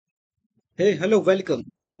Hey, hello, welcome.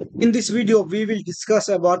 In this video, we will discuss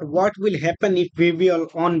about what will happen if we will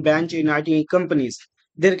on bench in IT companies.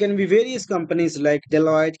 There can be various companies like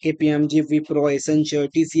Deloitte, KPMG, Wipro, Accenture,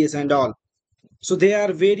 TCS, and all. So there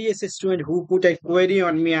are various students who put a query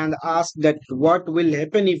on me and ask that what will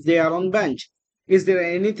happen if they are on bench. Is there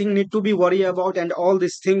anything need to be worried about? And all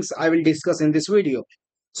these things I will discuss in this video.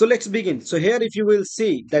 So let's begin. So here, if you will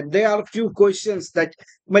see that there are few questions that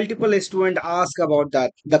multiple students ask about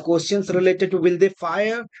that. The questions related to will they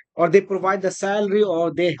fire or they provide the salary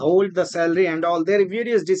or they hold the salary and all. There are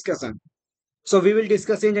various discussion. So we will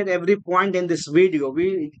discuss it at every point in this video.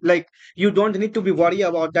 We like you don't need to be worried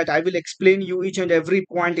about that. I will explain you each and every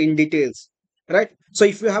point in details. Right? So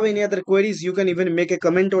if you have any other queries, you can even make a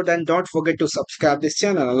comment or then don't forget to subscribe this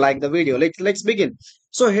channel and like the video. Let's begin.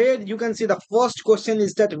 So here you can see the first question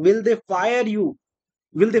is that will they fire you?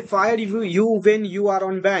 Will they fire you when you are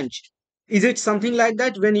on bench? Is it something like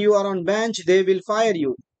that? When you are on bench, they will fire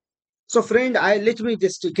you. So, friend, I let me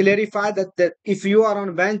just clarify that if you are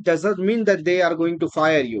on bench, doesn't mean that they are going to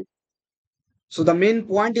fire you. So the main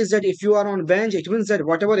point is that if you are on bench, it means that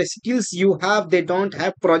whatever skills you have, they don't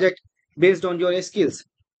have project based on your skills.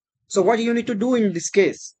 So what you need to do in this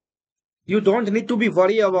case? You don't need to be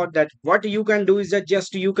worried about that. What you can do is that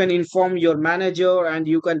just you can inform your manager and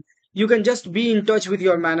you can just be in touch with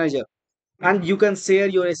your manager and you can share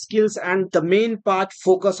your skills and the main part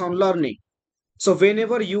focus on learning. So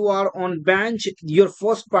whenever you are on bench, your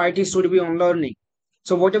first priority should be on learning.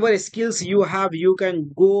 So whatever skills you have, you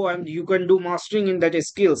can go and you can do mastering in that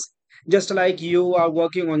skills. Just like you are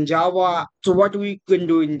working on Java. So what we can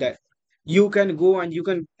do in that? You can go and you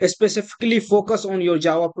can specifically focus on your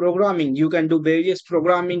Java programming. You can do various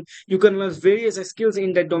programming. You can learn various skills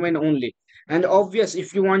in that domain only. And obvious,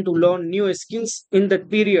 if you want to learn new skills in that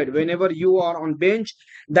period, whenever you are on bench,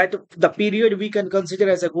 that the period we can consider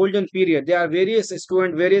as a golden period. There are various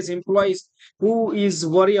students, various employees who is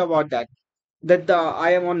worry about that the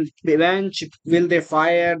I am on bench, will they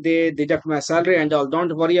fire, they deduct my salary and all.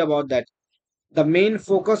 Don't worry about that. The main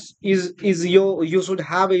focus is you should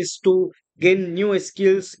have is to gain new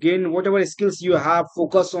skills, gain whatever skills you have,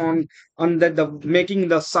 focus on the making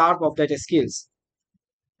the sharp of that skills.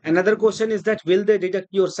 Another question is that will they deduct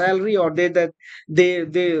your salary or they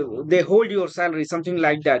hold your salary, something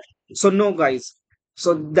like that. So no, guys.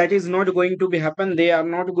 So that is not going to be happen. They are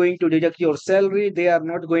not going to deduct your salary. They are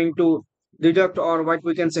not going to deduct or what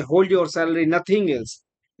we can say hold your salary. Nothing else.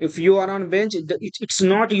 If you are on bench, it's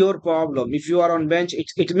not your problem. If you are on bench,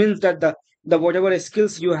 it means that the whatever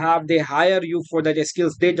skills you have, they hire you for that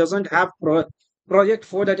skills. They doesn't have project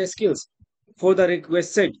for that skills for the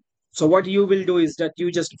requested. So what you will do is that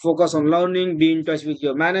you just focus on learning, be in touch with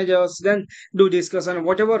your managers, then do discussion,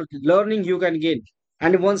 whatever learning you can gain.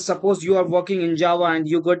 And once suppose you are working in Java and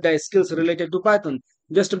you got the skills related to Python,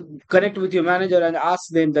 just connect with your manager and ask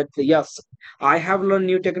them that yes, I have learned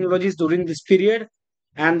new technologies during this period,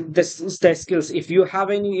 and this is the skills. If you have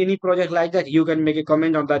any project like that, you can make a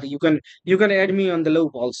comment on that. You can add me on the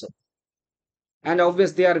loop also. And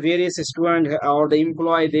obviously there are various student or the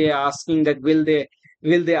employee, they are asking that will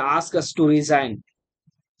they ask us to resign.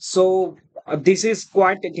 So this is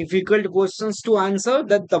quite a difficult questions to answer,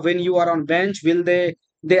 that when you are on bench, will they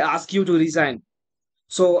ask you to resign.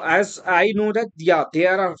 So as I know that, yeah,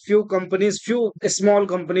 there are few companies, few small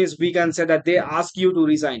companies, we can say that they ask you to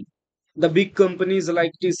resign. The big companies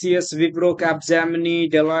like TCS, Wipro,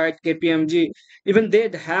 Capgemini, Deloitte, KPMG, even they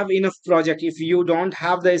have enough project. If you don't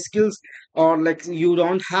have the skills or like you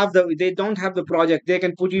don't have they don't have the project, they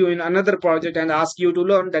can put you in another project and ask you to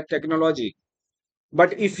learn that technology.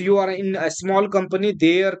 But if you are in a small company,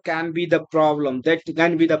 there can be the problem. That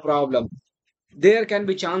can be the problem. There can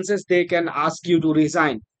be chances they can ask you to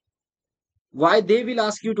resign. Why they will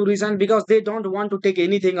ask you to resign? Because they don't want to take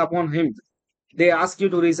anything upon him. They ask you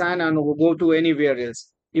to resign and go to anywhere else.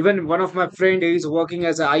 Even one of my friend is working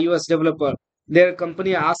as an iOS developer. Their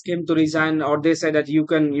company asked him to resign, or they said that you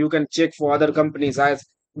can check for other companies, as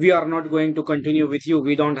we are not going to continue with you.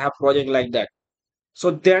 We don't have project like that.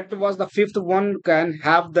 So that was the fifth one. Can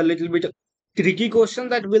have the little bit tricky question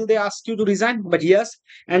that will they ask you to resign? But yes,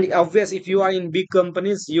 and obvious, if you are in big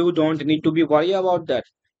companies, you don't need to be worried about that.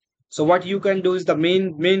 So what you can do is the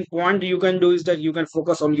main point you can do is that you can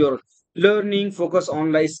focus on your learning, focus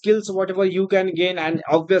on like skills, whatever you can gain, and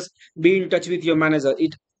obvious be in touch with your manager.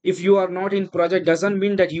 It if you are not in project doesn't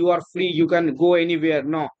mean that you are free, you can go anywhere.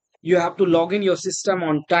 No, you have to log in your system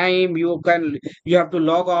on time. You have to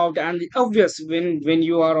log out, and obvious when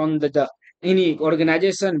you are on the any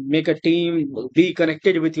organization, make a team, be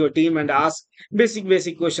connected with your team and ask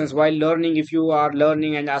basic questions while learning. If you are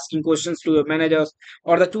learning and asking questions to your managers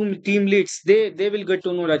or the two team leads, they will get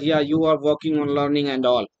to know that yeah, you are working on learning and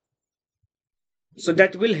all. So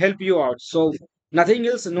that will help you out. So nothing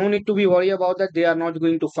else, no need to be worried about that. They are not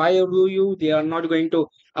going to fire you, they are not going to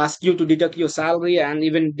ask you to deduct your salary, and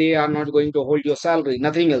even they are not going to hold your salary,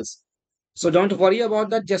 nothing else. So don't worry about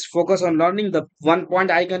that, just focus on learning. The one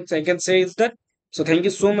point I can say is that, so thank you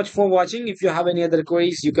so much for watching. If you have any other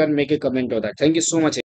queries, you can make a comment on that. Thank you so much.